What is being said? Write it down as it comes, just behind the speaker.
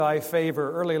Thy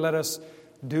favor. Early let us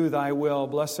do thy will.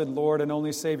 Blessed Lord and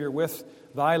only Savior, with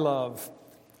thy love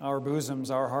our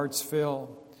bosoms, our hearts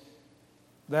fill.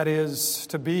 That is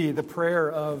to be the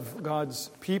prayer of God's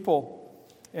people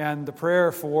and the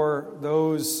prayer for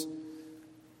those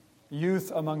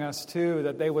youth among us too,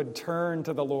 that they would turn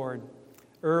to the Lord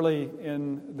early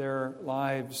in their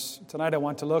lives. Tonight I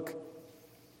want to look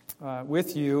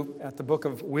with you at the book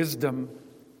of Wisdom,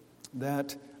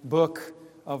 that book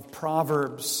of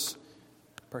Proverbs,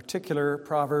 particular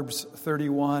Proverbs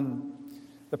 31.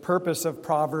 The purpose of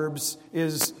Proverbs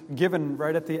is given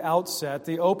right at the outset.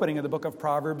 The opening of the book of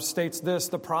Proverbs states this: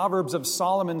 the Proverbs of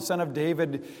Solomon, son of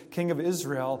David, king of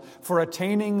Israel, for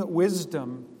attaining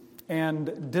wisdom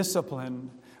and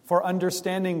discipline, for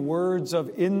understanding words of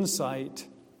insight,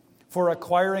 for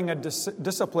acquiring a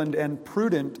disciplined and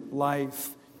prudent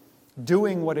life,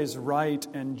 doing what is right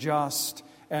and just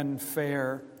and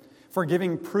fair, for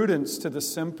giving prudence to the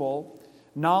simple,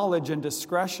 knowledge and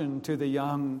discretion to the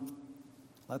young.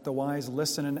 Let the wise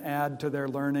listen and add to their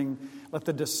learning. Let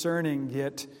the discerning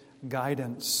get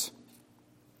guidance.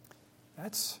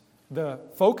 That's the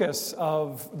focus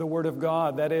of the Word of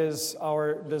God. That is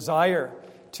our desire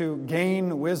to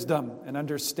gain wisdom and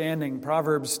understanding.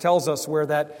 Proverbs tells us where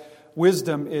that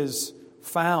wisdom is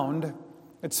found.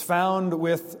 It's found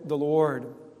with the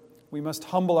Lord. We must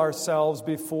humble ourselves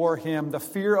before Him. The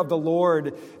fear of the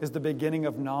Lord is the beginning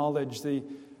of knowledge. The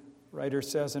writer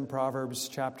says in Proverbs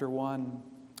chapter 1,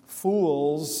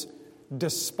 fools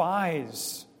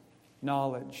despise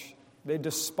knowledge. They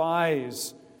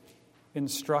despise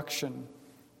instruction.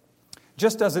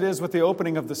 Just as it is with the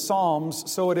opening of the Psalms,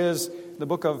 so it is the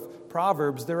book of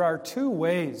Proverbs. There are two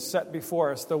ways set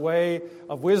before us: the way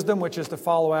of wisdom, which is to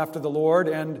follow after the Lord,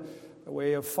 and the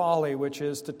way of folly, which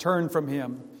is to turn from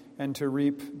Him and to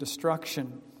reap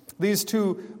destruction. These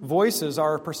two voices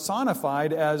are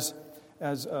personified as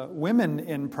women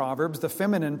in Proverbs. The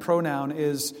feminine pronoun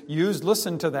is used.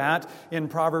 Listen to that in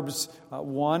Proverbs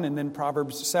 1 and then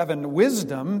Proverbs 7.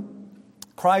 Wisdom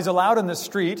cries aloud in the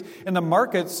street. In the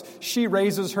markets, she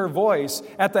raises her voice.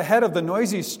 At the head of the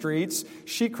noisy streets,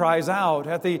 she cries out.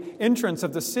 At the entrance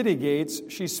of the city gates,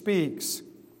 she speaks.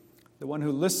 The one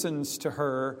who listens to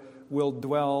her will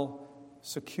dwell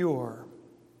secure.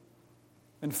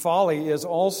 And folly is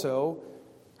also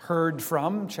heard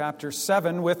from, chapter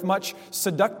 7, with much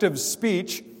seductive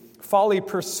speech. Folly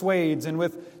persuades, and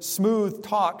with smooth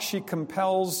talk she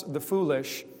compels the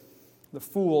foolish. The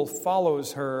fool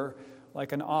follows her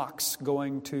like an ox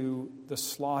going to the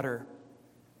slaughter.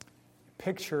 A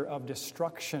picture of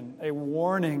destruction, a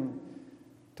warning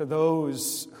to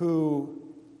those who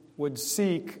would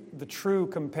seek the true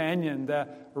companion, the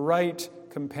right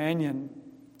companion.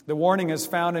 The warning is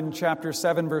found in chapter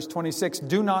 7, verse 26.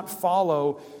 Do not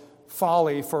follow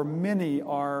folly, for many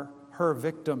are her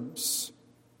victims.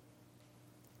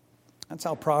 That's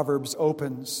how Proverbs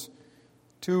opens.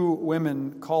 Two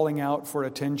women calling out for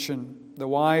attention. The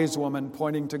wise woman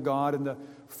pointing to God and the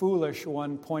foolish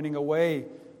one pointing away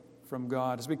from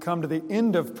God. As we come to the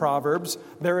end of Proverbs,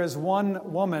 there is one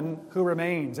woman who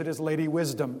remains. It is Lady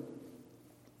Wisdom.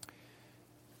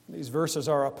 These verses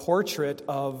are a portrait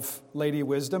of Lady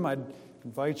Wisdom. I'd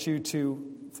invite you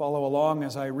to follow along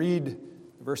as I read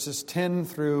verses 10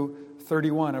 through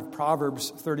 31 of Proverbs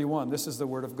 31. This is the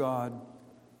Word of God.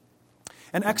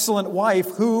 An excellent wife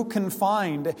who can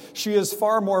find? She is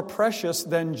far more precious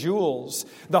than jewels.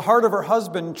 The heart of her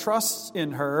husband trusts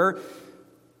in her,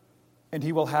 and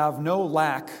he will have no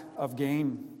lack of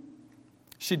gain.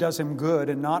 She does him good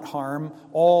and not harm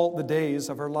all the days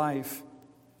of her life.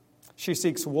 She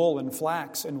seeks wool and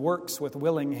flax and works with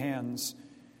willing hands.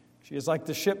 She is like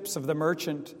the ships of the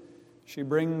merchant. She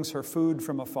brings her food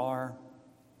from afar.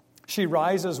 She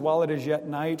rises while it is yet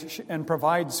night and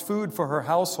provides food for her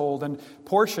household and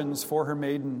portions for her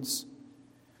maidens.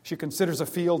 She considers a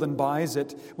field and buys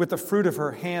it. With the fruit of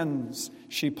her hands,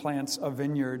 she plants a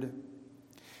vineyard.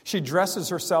 She dresses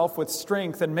herself with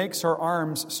strength and makes her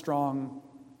arms strong.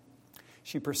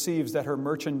 She perceives that her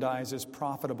merchandise is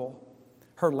profitable.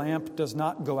 Her lamp does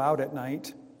not go out at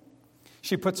night.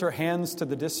 She puts her hands to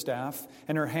the distaff,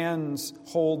 and her hands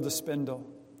hold the spindle.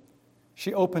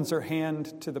 She opens her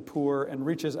hand to the poor and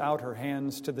reaches out her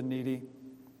hands to the needy.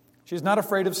 She is not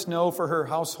afraid of snow for her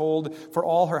household, for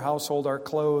all her household are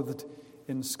clothed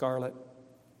in scarlet.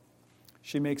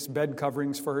 She makes bed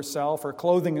coverings for herself. Her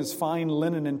clothing is fine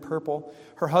linen and purple.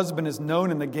 Her husband is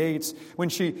known in the gates when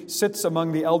she sits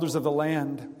among the elders of the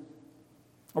land.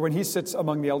 Or when he sits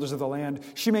among the elders of the land,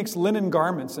 she makes linen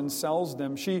garments and sells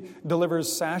them. She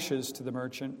delivers sashes to the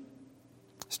merchant.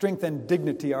 Strength and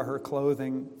dignity are her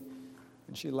clothing,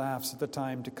 and she laughs at the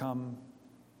time to come.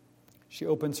 She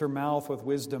opens her mouth with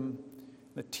wisdom.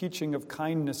 The teaching of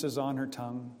kindness is on her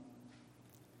tongue.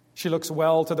 She looks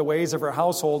well to the ways of her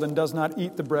household and does not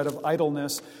eat the bread of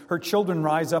idleness. Her children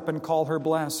rise up and call her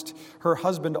blessed. Her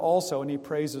husband also, and he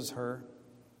praises her.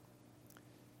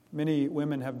 Many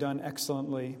women have done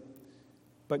excellently,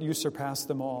 but you surpass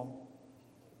them all.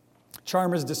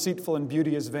 Charm is deceitful and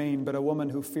beauty is vain, but a woman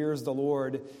who fears the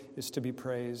Lord is to be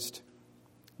praised.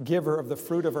 Give her of the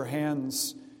fruit of her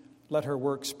hands. Let her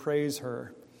works praise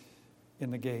her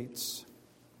in the gates.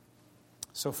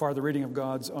 So far, the reading of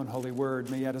God's own holy word.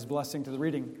 May He add His blessing to the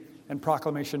reading and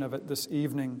proclamation of it this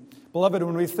evening. Beloved,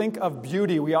 when we think of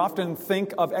beauty, we often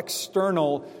think of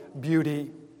external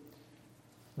beauty.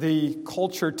 The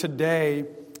culture today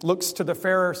looks to the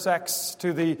fairer sex,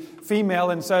 to the female,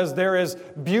 and says there is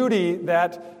beauty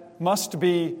that must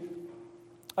be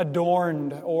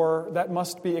adorned or that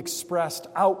must be expressed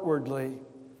outwardly.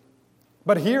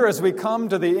 But here, as we come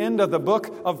to the end of the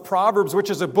book of Proverbs,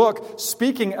 which is a book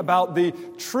speaking about the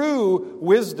true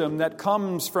wisdom that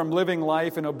comes from living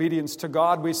life in obedience to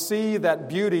God, we see that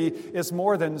beauty is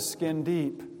more than skin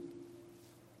deep.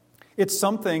 It's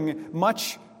something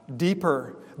much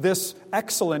deeper. This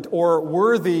excellent or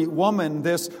worthy woman,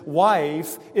 this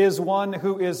wife, is one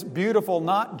who is beautiful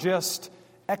not just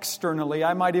externally,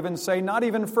 I might even say not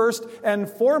even first and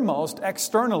foremost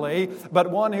externally,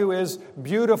 but one who is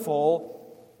beautiful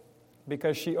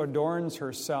because she adorns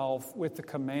herself with the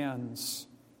commands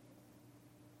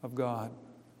of God.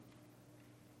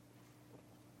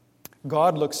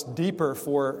 God looks deeper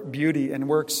for beauty and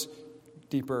works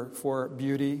deeper for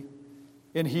beauty.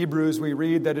 In Hebrews, we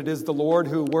read that it is the Lord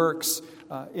who works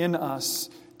in us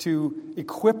to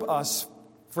equip us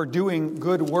for doing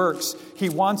good works. He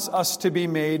wants us to be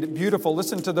made beautiful.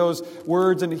 Listen to those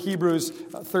words in Hebrews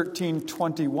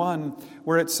 13:21,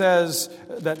 where it says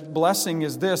that blessing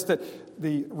is this, that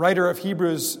the writer of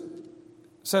Hebrews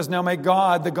says, "Now may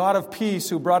God, the God of peace,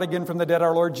 who brought again from the dead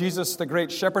our Lord Jesus, the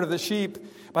great shepherd of the sheep,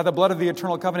 by the blood of the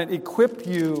eternal covenant, equip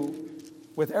you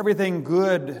with everything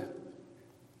good,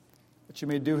 that you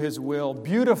may do His will,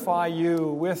 beautify you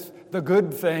with the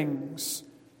good things,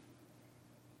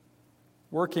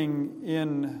 working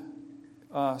in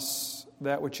us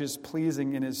that which is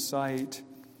pleasing in His sight."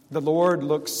 The Lord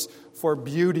looks for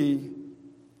beauty,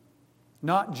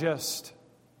 not just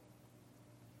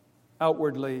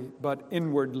outwardly, but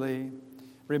inwardly.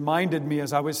 Reminded me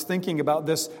as I was thinking about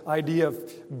this idea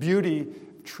of beauty,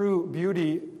 true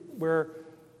beauty, where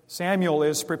Samuel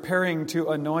is preparing to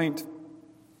anoint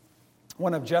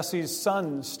one of Jesse's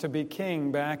sons to be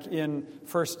king back in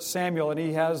 1 Samuel. And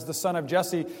he has the son of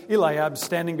Jesse, Eliab,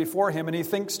 standing before him. And he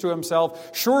thinks to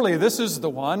himself, surely this is the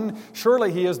one.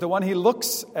 Surely he is the one. He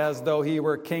looks as though he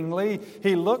were kingly.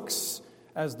 He looks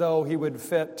as though he would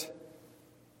fit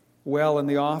well in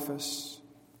the office.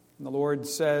 And the Lord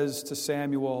says to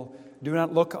Samuel, do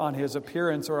not look on his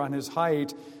appearance or on his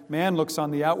height. Man looks on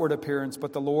the outward appearance,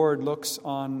 but the Lord looks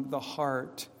on the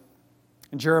heart.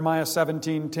 In Jeremiah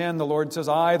 17:10, the Lord says,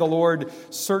 I, the Lord,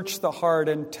 search the heart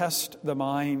and test the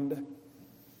mind.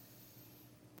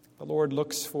 The Lord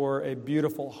looks for a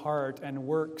beautiful heart and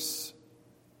works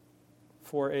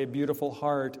for a beautiful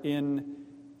heart in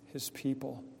His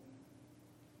people.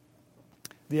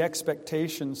 The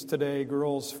expectations today,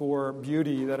 girls, for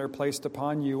beauty that are placed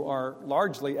upon you are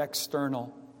largely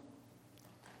external.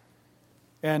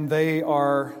 And they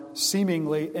are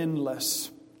seemingly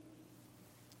endless.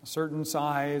 A certain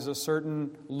size, a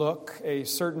certain look, a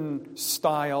certain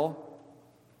style.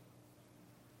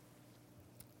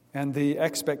 And the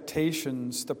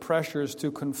expectations, the pressures to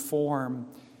conform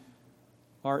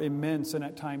are immense and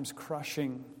at times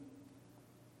crushing.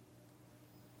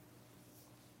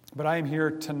 But I am here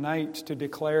tonight to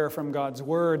declare from God's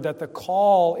Word that the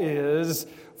call is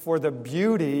for the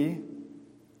beauty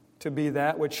to be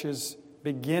that which is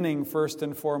beginning first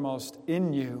and foremost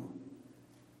in you,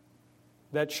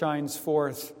 that shines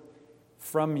forth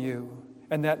from you.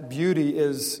 And that beauty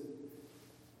is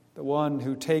the one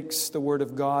who takes the Word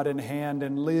of God in hand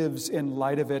and lives in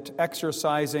light of it,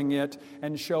 exercising it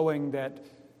and showing that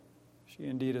she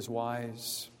indeed is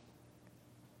wise.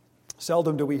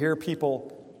 Seldom do we hear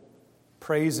people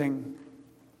praising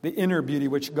the inner beauty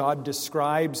which God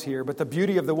describes here. But the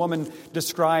beauty of the woman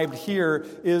described here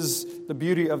is the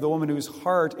beauty of the woman whose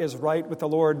heart is right with the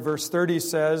Lord. Verse 30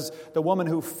 says, the woman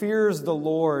who fears the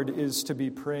Lord is to be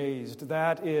praised.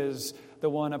 That is the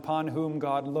one upon whom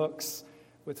God looks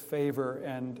with favor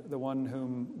and the one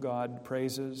whom God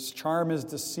praises. Charm is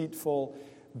deceitful,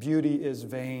 beauty is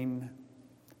vain.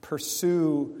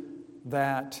 Pursue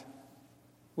that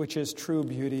which is true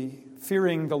beauty.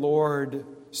 Fearing the Lord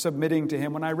submitting to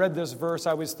him. When I read this verse,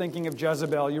 I was thinking of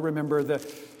Jezebel. You remember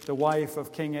the wife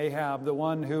of King Ahab, the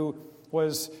one who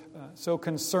was so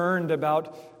concerned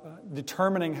about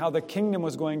determining how the kingdom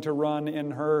was going to run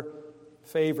in her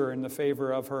favor, in the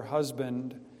favor of her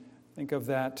husband. Think of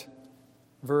that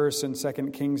verse in 2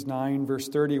 Kings 9, verse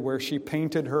 30, where she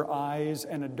painted her eyes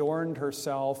and adorned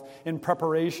herself in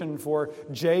preparation for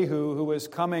Jehu, who was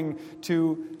coming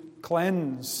to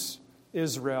cleanse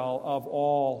Israel of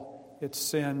all its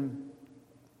sin.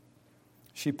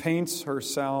 She paints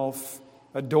herself,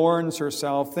 adorns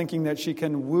herself, thinking that she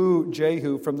can woo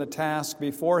Jehu from the task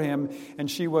before him, and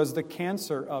she was the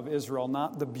cancer of Israel,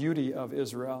 not the beauty of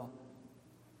Israel.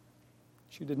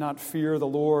 She did not fear the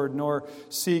Lord, nor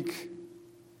seek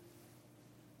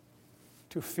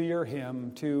to fear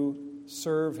him, to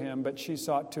serve him, but she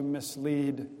sought to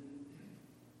mislead.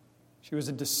 She was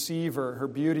a deceiver. Her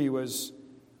beauty was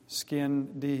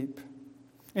skin deep.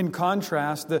 In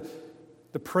contrast,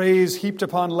 the praise heaped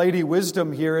upon Lady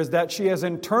Wisdom here is that she has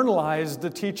internalized the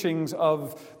teachings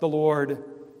of the Lord.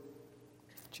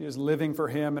 She is living for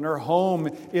him, and her home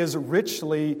is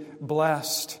richly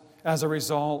blessed as a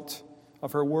result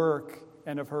of her work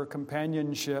and of her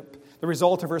companionship. The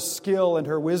result of her skill and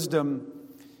her wisdom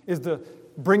is the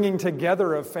bringing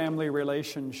together of family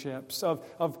relationships,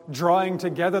 of drawing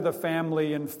together the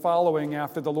family and following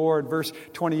after the Lord. Verse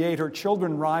 28, her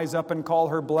children rise up and call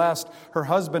her blessed, her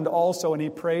husband also, and he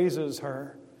praises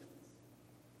her.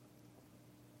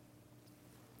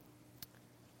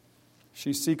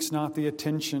 She seeks not the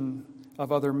attention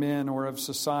of other men or of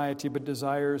society, but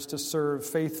desires to serve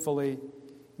faithfully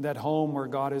in that home where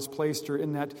God has placed her,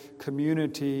 in that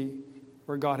community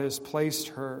where God has placed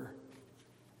her.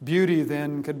 Beauty,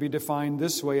 then, could be defined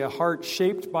this way: a heart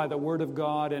shaped by the Word of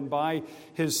God and by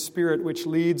His Spirit, which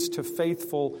leads to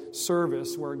faithful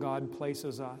service where God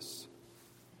places us.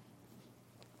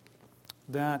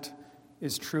 That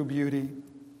is true beauty.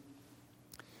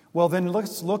 Well, then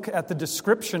let's look at the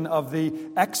description of the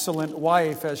excellent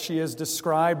wife as she is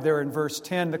described there in verse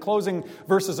 10. The closing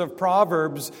verses of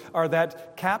Proverbs are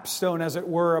that capstone, as it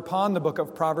were, upon the book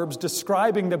of Proverbs,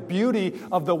 describing the beauty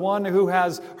of the one who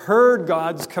has heard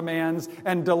God's commands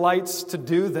and delights to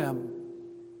do them,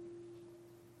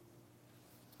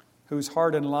 whose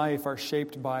heart and life are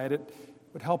shaped by it.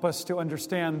 It would help us to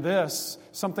understand this,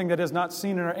 something that is not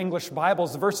seen in our English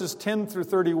Bibles. Verses 10 through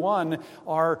 31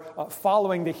 are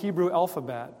following the Hebrew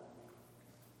alphabet.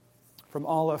 From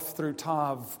Aleph through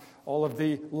Tav, all of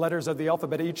the letters of the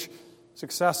alphabet. Each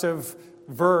successive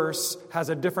verse has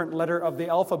a different letter of the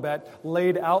alphabet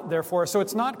laid out there for us. So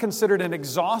it's not considered an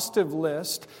exhaustive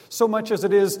list so much as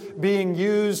it is being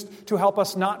used to help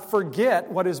us not forget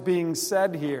what is being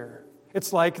said here.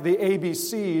 It's like the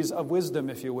ABCs of wisdom,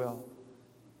 if you will.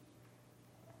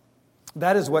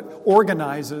 That is what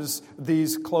organizes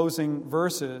these closing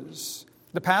verses.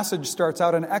 The passage starts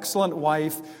out, an excellent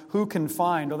wife who can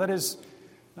find. Well, that is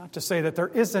not to say that there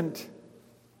isn't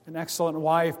an excellent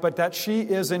wife, but that she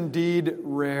is indeed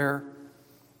rare.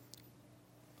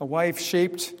 A wife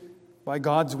shaped by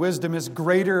God's wisdom is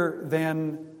greater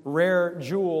than rare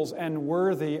jewels and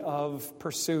worthy of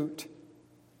pursuit.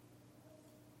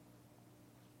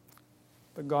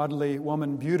 The godly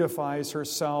woman beautifies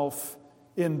herself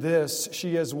in this.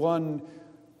 She is one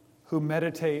who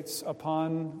meditates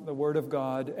upon the Word of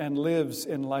God and lives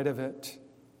in light of it.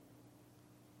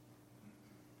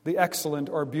 The excellent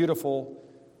or beautiful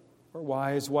or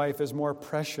wise wife is more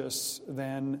precious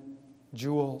than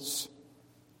jewels.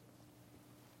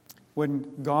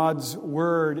 When God's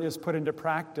Word is put into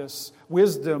practice,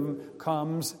 wisdom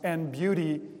comes and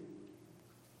beauty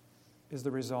is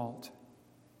the result.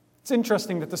 It's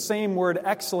interesting that the same word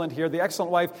excellent here, the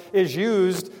excellent wife, is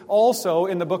used also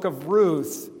in the book of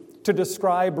Ruth to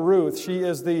describe Ruth. She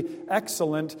is the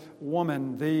excellent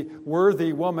woman, the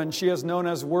worthy woman. She is known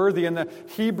as worthy. In the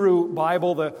Hebrew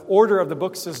Bible, the order of the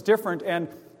books is different, and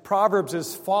Proverbs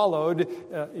is followed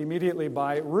immediately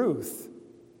by Ruth.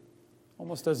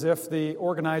 Almost as if the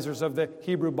organizers of the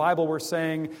Hebrew Bible were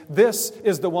saying, this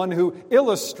is the one who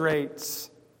illustrates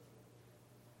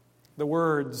the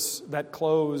words that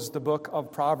close the book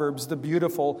of Proverbs, the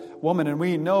beautiful woman. And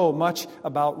we know much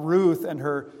about Ruth and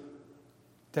her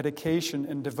dedication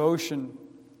and devotion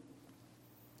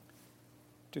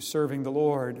to serving the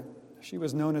Lord. She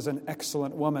was known as an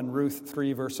excellent woman, Ruth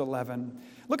 3, verse 11.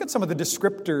 Look at some of the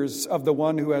descriptors of the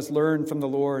one who has learned from the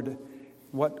Lord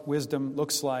what wisdom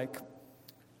looks like.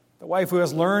 The wife who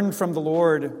has learned from the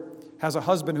Lord has a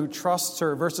husband who trusts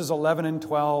her. Verses 11 and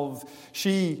 12.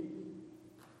 She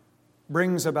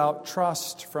brings about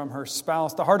trust from her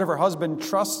spouse. The heart of her husband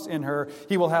trusts in her.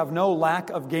 He will have no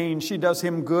lack of gain. She does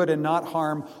him good and not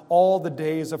harm all the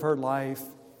days of her life.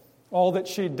 All that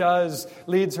she does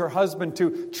leads her husband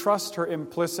to trust her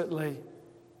implicitly,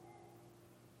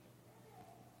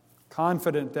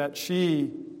 confident that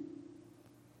she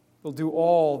will do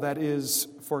all that is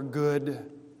for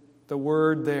good. The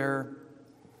word there,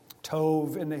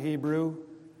 tov in the Hebrew,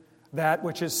 that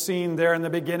which is seen there in the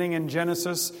beginning in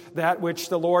Genesis, that which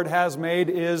the Lord has made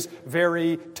is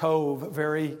very tov,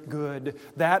 very good.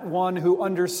 That one who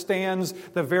understands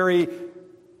the very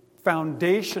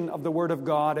foundation of the Word of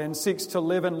God and seeks to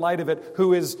live in light of it,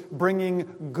 who is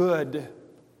bringing good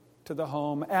to the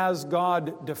home as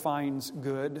God defines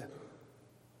good.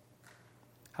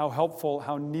 How helpful,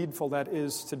 how needful that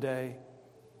is today.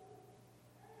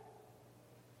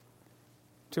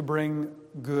 To bring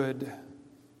good,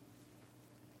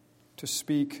 to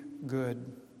speak good.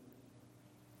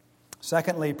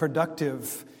 Secondly,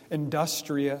 productive,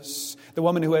 industrious. The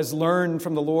woman who has learned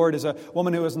from the Lord is a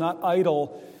woman who is not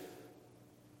idle,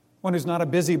 one who's not a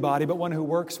busybody, but one who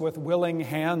works with willing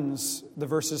hands. The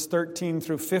verses 13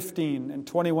 through 15 and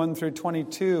 21 through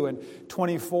 22 and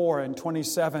 24 and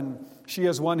 27. She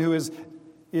is one who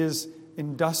is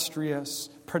industrious,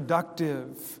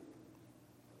 productive.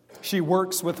 She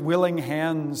works with willing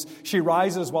hands. She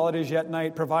rises while it is yet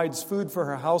night, provides food for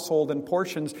her household and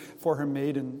portions for her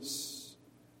maidens.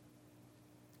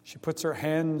 She puts her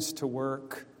hands to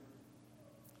work.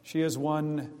 She is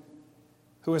one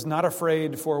who is not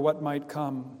afraid for what might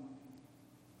come,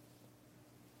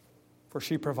 for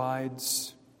she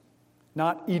provides.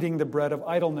 Not eating the bread of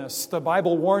idleness. The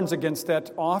Bible warns against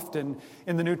that often.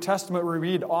 In the New Testament, we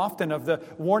read often of the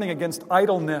warning against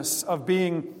idleness, of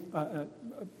being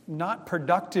not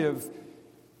productive.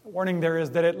 The warning there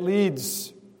is that it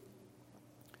leads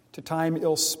to time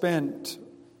ill spent.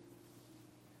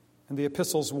 And the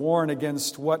epistles warn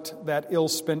against what that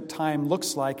ill-spent time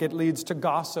looks like. It leads to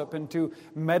gossip and to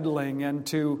meddling and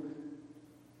to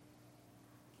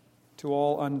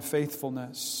all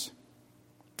unfaithfulness.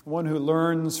 One who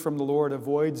learns from the Lord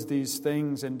avoids these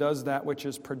things and does that which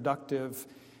is productive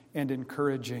and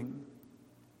encouraging.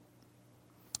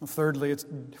 Thirdly,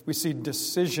 we see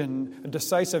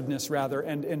decisiveness,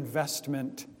 and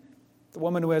investment. The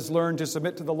woman who has learned to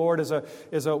submit to the Lord is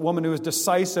a woman who is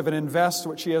decisive and invests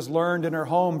what she has learned in her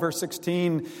home. Verse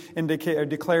 16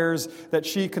 declares that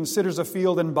she considers a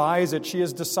field and buys it. She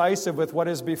is decisive with what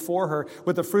is before her.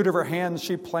 With the fruit of her hands,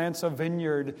 she plants a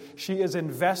vineyard. She is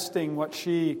investing what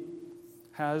she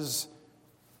has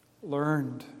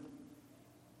learned. You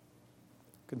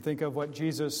can think of what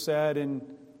Jesus said in the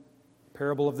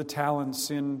parable of the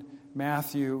talents in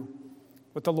Matthew.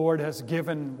 What the Lord has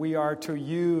given, we are to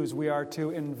use, we are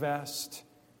to invest.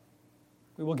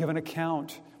 We will give an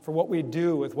account for what we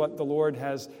do with what the Lord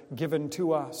has given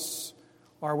to us.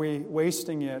 Are we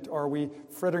wasting it? Are we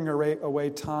frittering away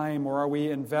time? Or are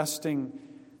we investing,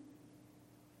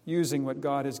 using what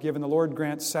God has given? The Lord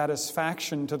grants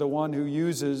satisfaction to the one who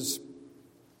uses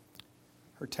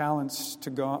her talents to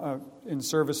God, in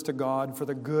service to God for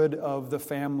the good of the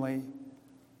family.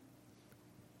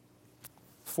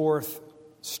 Fourth,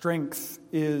 strength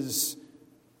is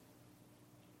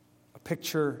a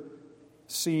picture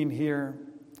seen here.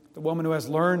 The woman who has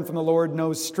learned from the Lord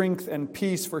knows strength and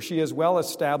peace, for she is well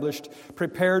established,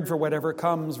 prepared for whatever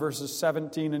comes, verses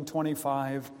 17 and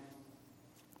 25.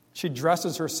 She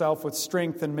dresses herself with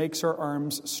strength and makes her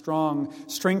arms strong.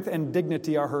 Strength and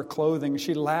dignity are her clothing.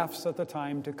 She laughs at the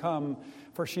time to come,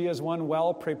 for she is one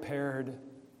well prepared,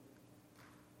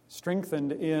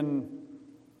 strengthened in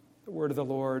the word of the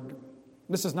Lord.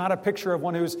 This is not a picture of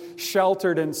one who's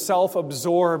sheltered and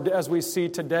self-absorbed as we see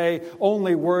today,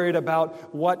 only worried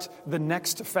about what the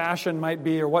next fashion might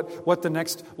be or what the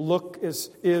next look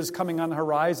is coming on the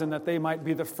horizon, that they might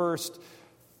be the first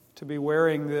to be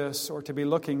wearing this or to be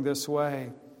looking this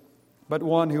way. But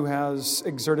one who has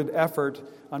exerted effort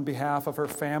on behalf of her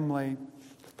family.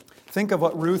 Think of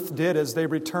what Ruth did as they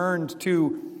returned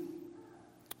to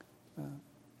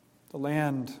the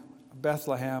land of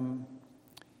Bethlehem.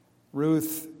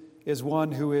 Ruth is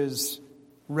one who is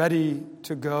ready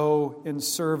to go in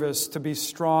service, to be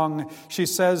strong. She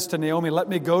says to Naomi, "Let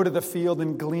me go to the field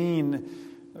and glean."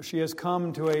 She has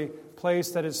come to a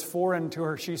place that is foreign to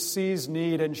her. She sees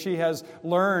need, and she has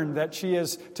learned that she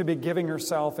is to be giving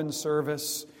herself in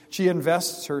service. She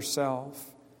invests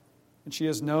herself, and she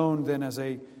is known then as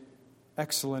an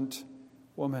excellent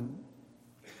woman.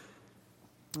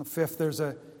 Fifth, there's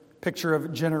a picture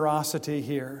of generosity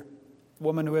here. A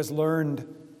woman who has learned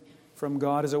from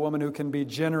God is a woman who can be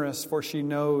generous, for she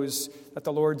knows that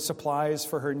the Lord supplies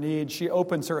for her need. She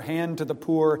opens her hand to the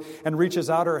poor and reaches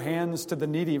out her hands to the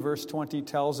needy, verse 20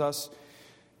 tells us.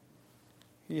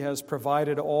 He has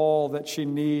provided all that she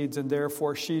needs, and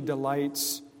therefore she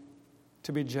delights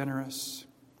to be generous.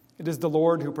 It is the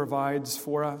Lord who provides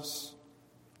for us.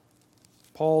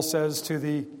 Paul says to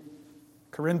the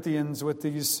Corinthians with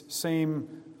these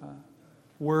same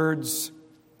words,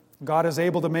 God is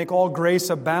able to make all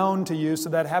grace abound to you, so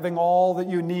that having all that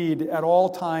you need at all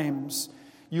times,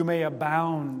 you may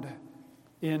abound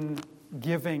in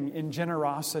giving, in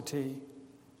generosity.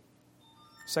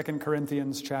 2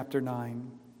 Corinthians chapter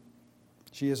 9.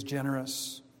 She is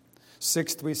generous.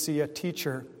 Sixth, we see a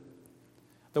teacher.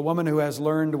 The woman who has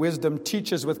learned wisdom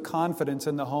teaches with confidence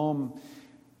in the home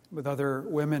with other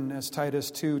women, as Titus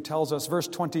 2 tells us. Verse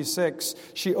 26,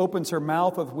 she opens her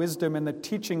mouth with wisdom, and the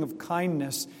teaching of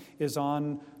kindness is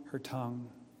on her tongue.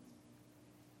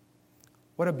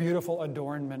 What a beautiful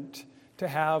adornment to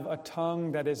have a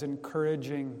tongue that is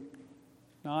encouraging,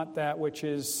 not that which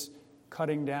is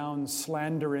cutting down,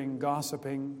 slandering,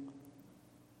 gossiping,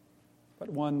 but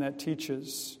one that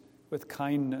teaches with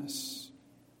kindness.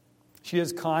 She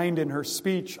is kind in her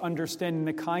speech, understanding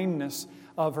the kindness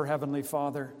of her Heavenly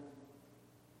Father.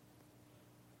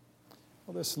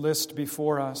 Well, this list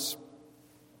before us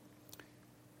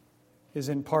is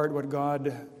in part what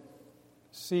God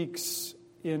seeks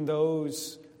in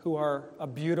those who are a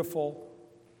beautiful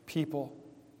people.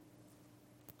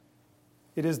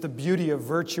 It is the beauty of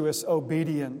virtuous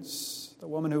obedience. The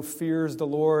woman who fears the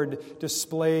Lord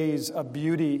displays a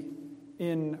beauty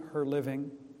in her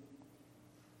living.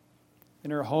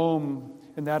 In her home,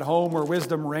 in that home where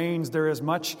wisdom reigns, there is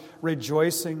much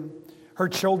rejoicing. Her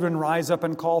children rise up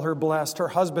and call her blessed. Her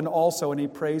husband also, and he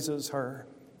praises her.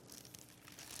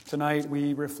 Tonight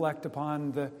we reflect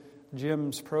upon the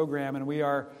Jim's program, and we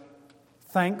are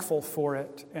thankful for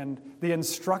it and the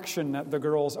instruction that the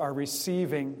girls are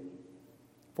receiving.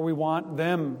 For we want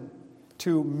them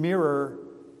to mirror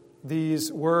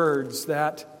these words,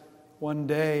 that one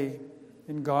day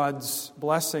in God's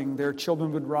blessing their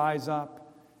children would rise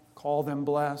up, call them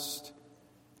blessed,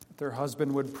 that their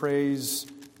husband would praise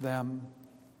them.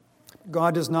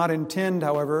 God does not intend,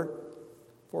 however,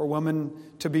 for a woman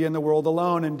to be in the world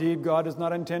alone. Indeed, God does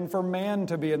not intend for man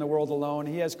to be in the world alone.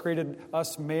 He has created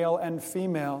us male and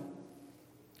female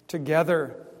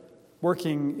together,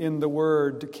 working in the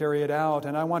Word to carry it out.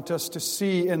 And I want us to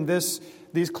see in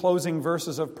these closing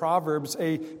verses of Proverbs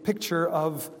a picture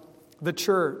of the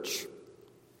church.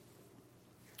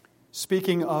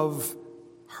 Speaking of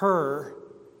her,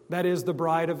 that is the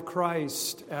bride of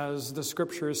Christ, as the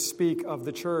Scriptures speak of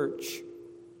the church.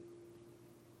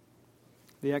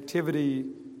 The activity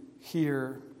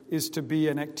here is to be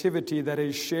an activity that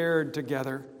is shared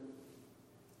together.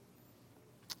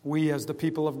 We, as the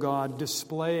people of God,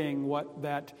 displaying what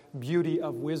that beauty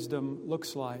of wisdom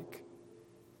looks like.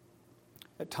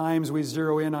 At times we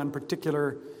zero in on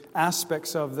particular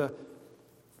aspects of the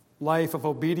life of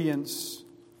obedience.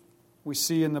 We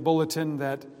see in the bulletin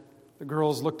that the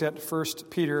girls looked at 1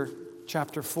 Peter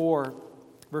chapter 4,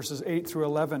 verses 8 through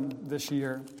 11 this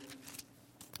year.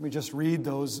 We just read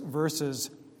those verses.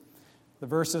 The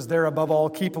verses there, above all,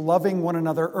 keep loving one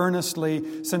another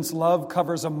earnestly, since love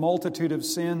covers a multitude of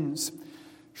sins.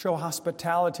 Show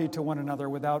hospitality to one another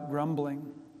without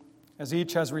grumbling. As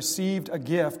each has received a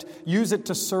gift, use it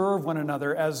to serve one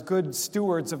another as good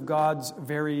stewards of God's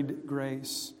varied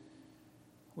grace.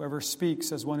 Whoever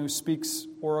speaks as one who speaks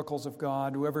oracles of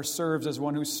God, whoever serves as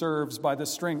one who serves by the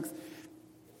strength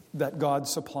that God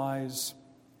supplies,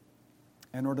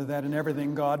 in order that in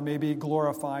everything God may be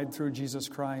glorified through Jesus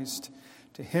Christ.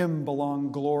 To him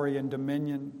belong glory and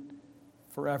dominion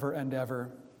forever and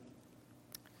ever.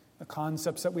 The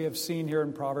concepts that we have seen here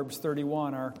in Proverbs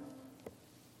 31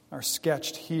 are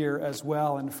sketched here as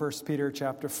well in 1 Peter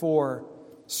chapter 4.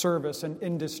 Service and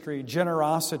industry,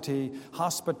 generosity,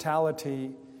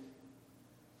 hospitality,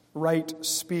 right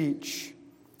speech.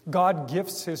 God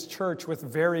gifts his church with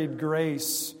varied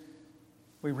grace.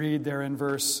 We read there in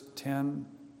verse 10,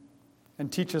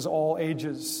 and teaches all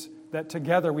ages, that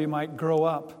together we might grow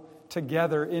up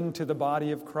together into the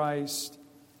body of Christ,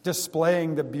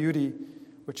 displaying the beauty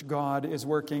which God is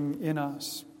working in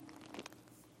us.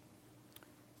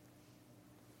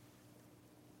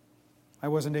 I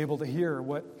wasn't able to hear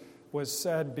what was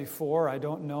said before. I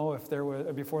don't know if there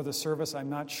was, before the service, I'm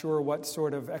not sure what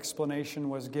sort of explanation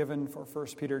was given for 1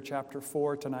 Peter chapter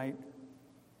 4 tonight.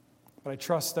 But I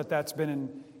trust that that's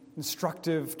been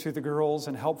instructive to the girls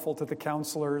and helpful to the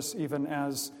counselors, even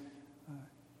as you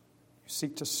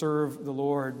seek to serve the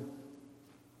Lord.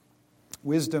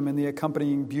 Wisdom and the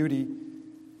accompanying beauty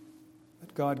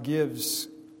that God gives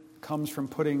comes from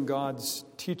putting God's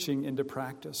teaching into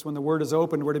practice. When the Word is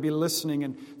opened, we're to be listening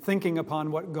and thinking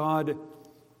upon what God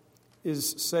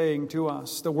is saying to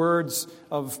us. The words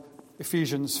of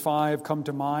Ephesians 5 come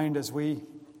to mind as we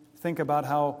think about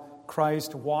how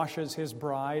Christ washes His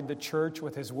bride, the church,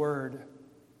 with His Word,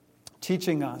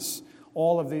 teaching us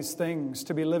all of these things,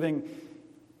 to be living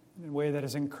in a way that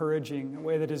is encouraging, a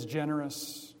way that is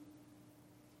generous.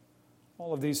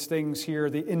 All of these things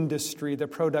here, the industry, the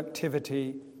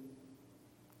productivity,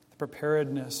 the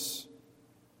preparedness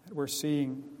that we're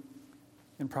seeing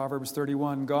in Proverbs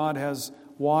 31. God has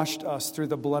washed us through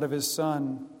the blood of His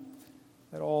Son,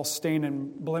 that all stain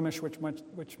and blemish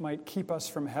which might keep us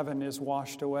from heaven is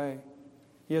washed away.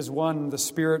 He has won the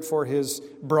Spirit for His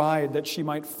bride, that she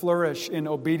might flourish in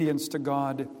obedience to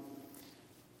God,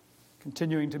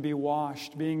 continuing to be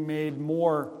washed, being made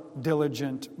more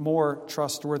diligent, more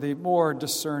trustworthy, more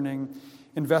discerning,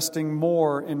 investing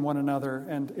more in one another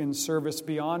and in service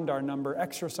beyond our number,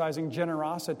 exercising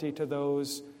generosity to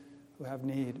those who have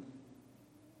need.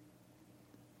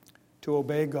 To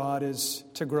obey God is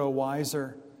to grow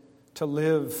wiser, to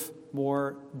live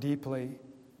more deeply.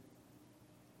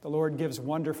 The Lord gives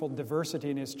wonderful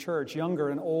diversity in His church, younger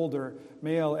and older,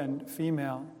 male and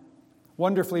female.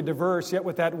 Wonderfully diverse, yet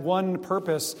with that one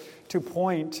purpose, to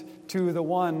point to the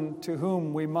one to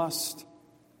whom we must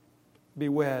be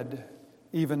wed,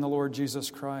 even the Lord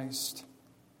Jesus Christ.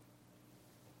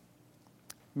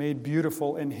 Made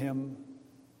beautiful in Him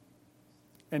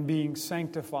and being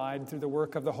sanctified through the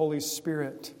work of the Holy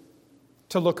Spirit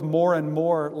to look more and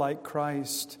more like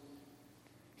Christ.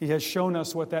 He has shown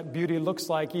us what that beauty looks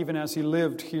like even as He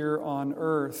lived here on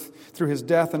earth. Through His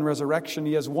death and resurrection,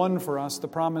 He has won for us the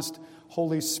promised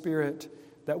Holy Spirit,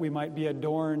 that we might be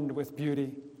adorned with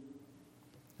beauty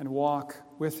and walk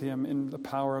with Him in the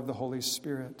power of the Holy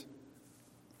Spirit.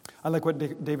 I like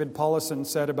what David Paulison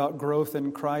said about growth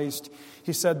in Christ.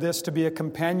 He said this: to be a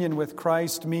companion with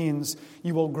Christ means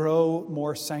you will grow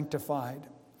more sanctified.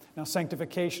 Now,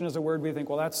 sanctification is a word we think,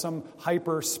 well, that's some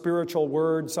hyper-spiritual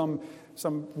word, some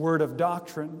word of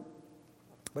doctrine.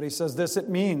 But he says this: it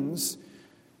means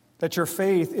that your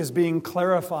faith is being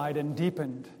clarified and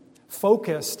deepened,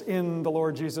 focused in the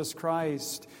Lord Jesus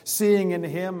Christ, seeing in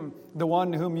Him the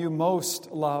one whom you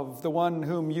most love, the one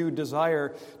whom you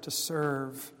desire to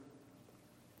serve.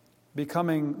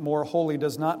 Becoming more holy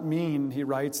does not mean, he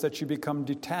writes, that you become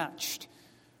detached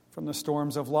from the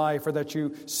storms of life or that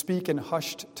you speak in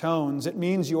hushed tones. It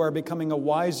means you are becoming a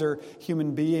wiser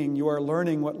human being. You are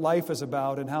learning what life is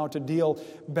about and how to deal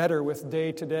better with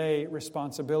day-to-day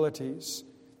responsibilities.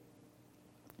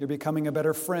 You're becoming a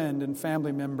better friend and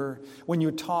family member. When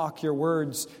you talk, your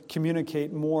words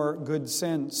communicate more good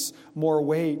sense, more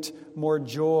weight, more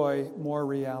joy, more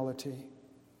reality.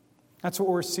 That's what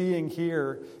we're seeing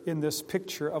here in this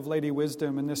picture of Lady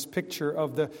Wisdom, in this picture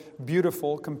of the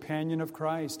beautiful companion of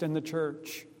Christ in the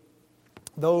church.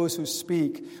 Those who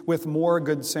speak with more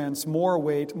good sense, more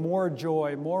weight, more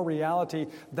joy, more reality,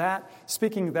 that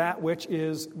speaking that which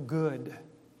is good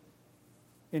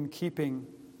in keeping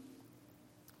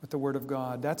with the Word of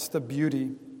God. That's the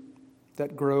beauty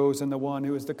that grows in the one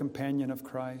who is the companion of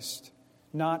Christ.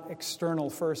 Not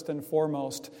external first and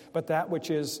foremost, but that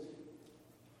which is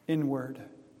inward.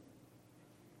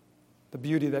 The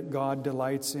beauty that God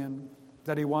delights in,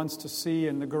 that He wants to see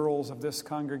in the girls of this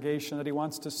congregation, that He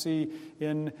wants to see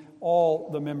in all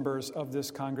the members of this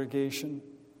congregation.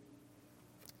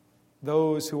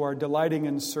 Those who are delighting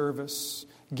in service,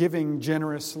 giving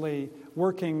generously,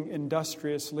 working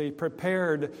industriously,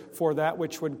 prepared for that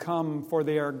which would come, for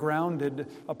they are grounded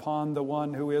upon the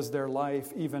one who is their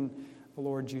life, even the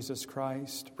Lord Jesus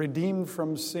Christ. Redeemed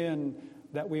from sin,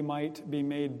 that we might be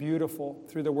made beautiful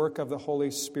through the work of the Holy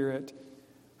Spirit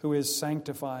who is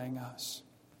sanctifying us.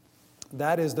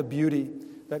 That is the beauty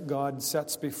that God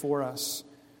sets before us,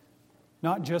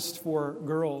 not just for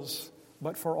girls,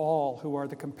 but for all who are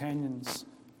the companions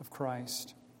of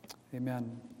Christ.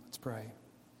 Amen. Let's pray.